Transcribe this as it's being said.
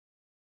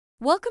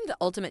Welcome to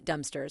Ultimate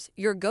Dumpsters,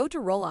 your go-to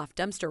roll-off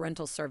dumpster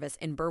rental service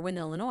in Berwyn,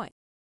 Illinois.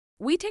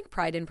 We take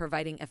pride in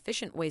providing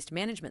efficient waste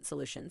management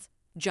solutions,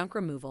 junk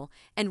removal,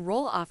 and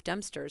roll-off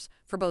dumpsters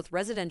for both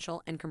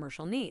residential and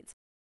commercial needs.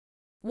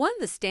 One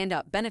of the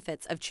standout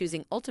benefits of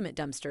choosing Ultimate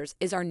Dumpsters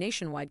is our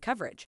nationwide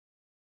coverage.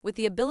 With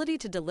the ability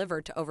to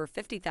deliver to over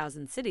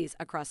 50,000 cities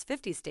across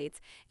 50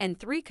 states and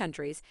 3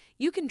 countries,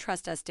 you can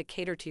trust us to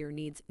cater to your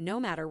needs no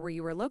matter where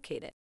you are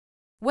located.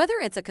 Whether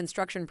it's a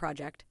construction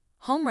project,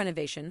 home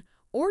renovation,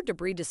 or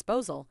debris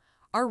disposal,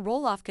 our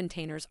roll-off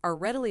containers are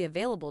readily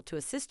available to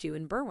assist you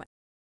in Berwyn.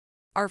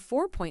 Our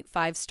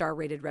 4.5-star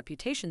rated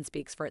reputation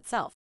speaks for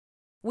itself.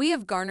 We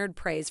have garnered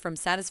praise from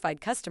satisfied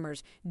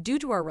customers due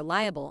to our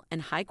reliable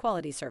and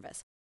high-quality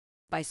service.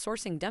 By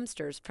sourcing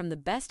dumpsters from the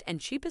best and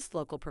cheapest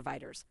local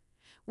providers,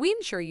 we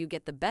ensure you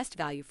get the best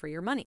value for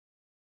your money.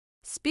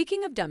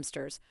 Speaking of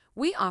dumpsters,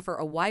 we offer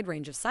a wide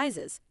range of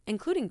sizes,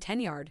 including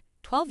 10-yard,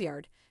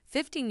 12-yard,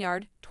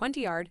 15-yard,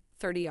 20-yard,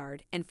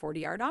 30-yard, and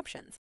 40-yard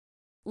options.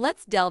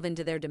 Let's delve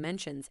into their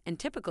dimensions and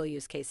typical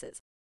use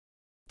cases.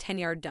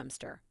 10-yard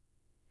dumpster.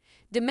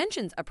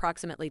 Dimensions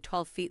approximately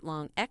 12 feet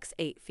long x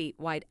 8 feet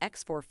wide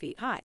x 4 feet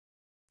high.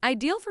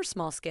 Ideal for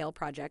small-scale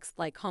projects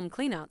like home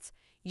cleanouts,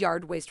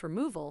 yard waste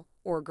removal,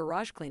 or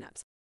garage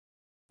cleanups.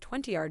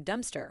 20-yard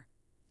dumpster.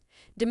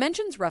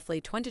 Dimensions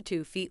roughly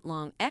 22 feet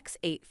long x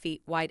 8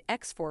 feet wide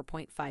x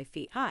 4.5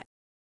 feet high.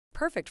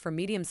 Perfect for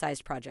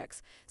medium-sized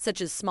projects such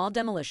as small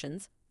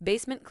demolitions,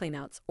 basement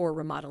cleanouts, or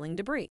remodeling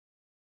debris.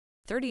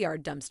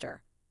 30-yard dumpster.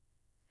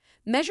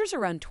 Measures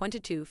around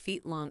 22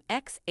 feet long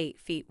x 8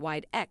 feet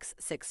wide x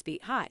 6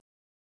 feet high.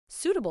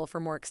 Suitable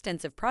for more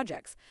extensive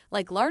projects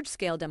like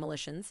large-scale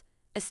demolitions,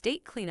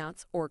 estate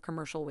cleanouts, or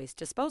commercial waste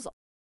disposal.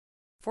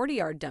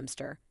 40-yard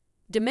dumpster.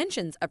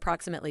 Dimensions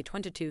approximately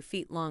 22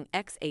 feet long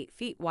x 8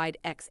 feet wide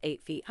x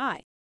 8 feet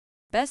high.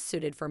 Best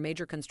suited for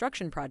major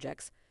construction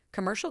projects,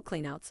 commercial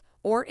cleanouts,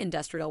 or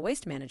industrial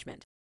waste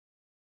management.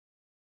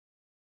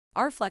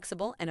 Our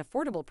flexible and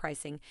affordable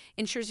pricing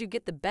ensures you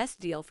get the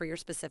best deal for your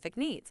specific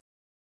needs.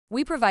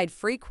 We provide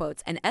free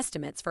quotes and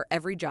estimates for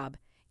every job,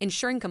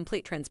 ensuring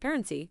complete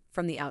transparency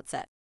from the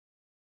outset.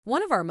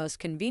 One of our most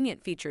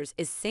convenient features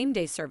is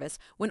same-day service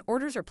when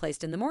orders are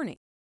placed in the morning.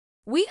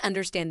 We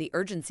understand the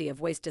urgency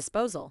of waste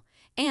disposal,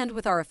 and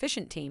with our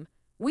efficient team,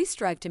 we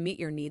strive to meet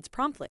your needs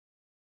promptly.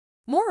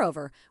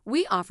 Moreover,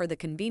 we offer the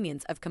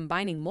convenience of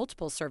combining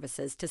multiple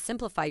services to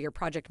simplify your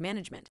project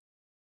management.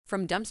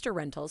 From dumpster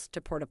rentals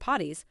to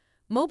porta-potties,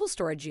 mobile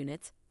storage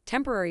units,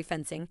 temporary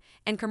fencing,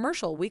 and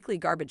commercial weekly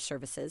garbage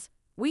services,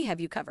 we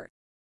have you covered.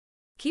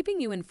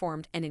 Keeping you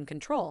informed and in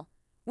control,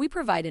 we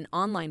provide an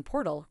online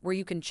portal where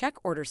you can check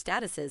order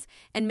statuses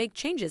and make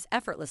changes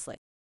effortlessly.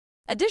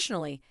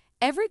 Additionally,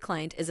 every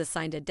client is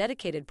assigned a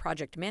dedicated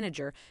project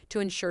manager to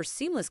ensure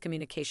seamless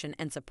communication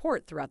and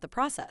support throughout the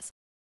process.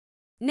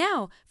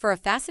 Now, for a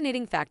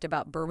fascinating fact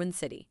about Berwyn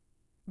City.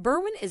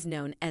 Berwyn is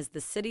known as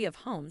the City of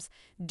Homes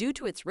due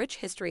to its rich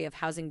history of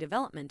housing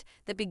development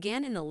that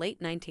began in the late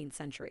 19th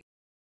century.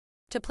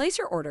 To place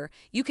your order,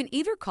 you can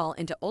either call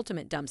into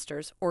Ultimate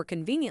Dumpsters or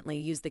conveniently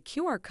use the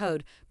QR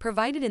code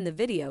provided in the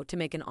video to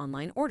make an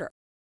online order.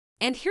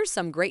 And here's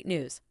some great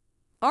news.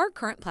 Our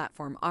current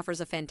platform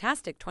offers a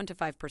fantastic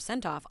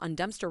 25% off on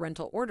dumpster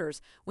rental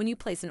orders when you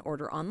place an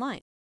order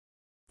online.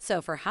 So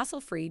for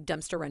hassle-free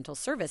dumpster rental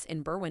service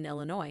in Berwyn,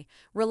 Illinois,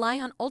 rely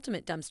on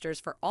Ultimate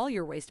Dumpsters for all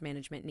your waste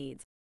management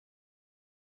needs.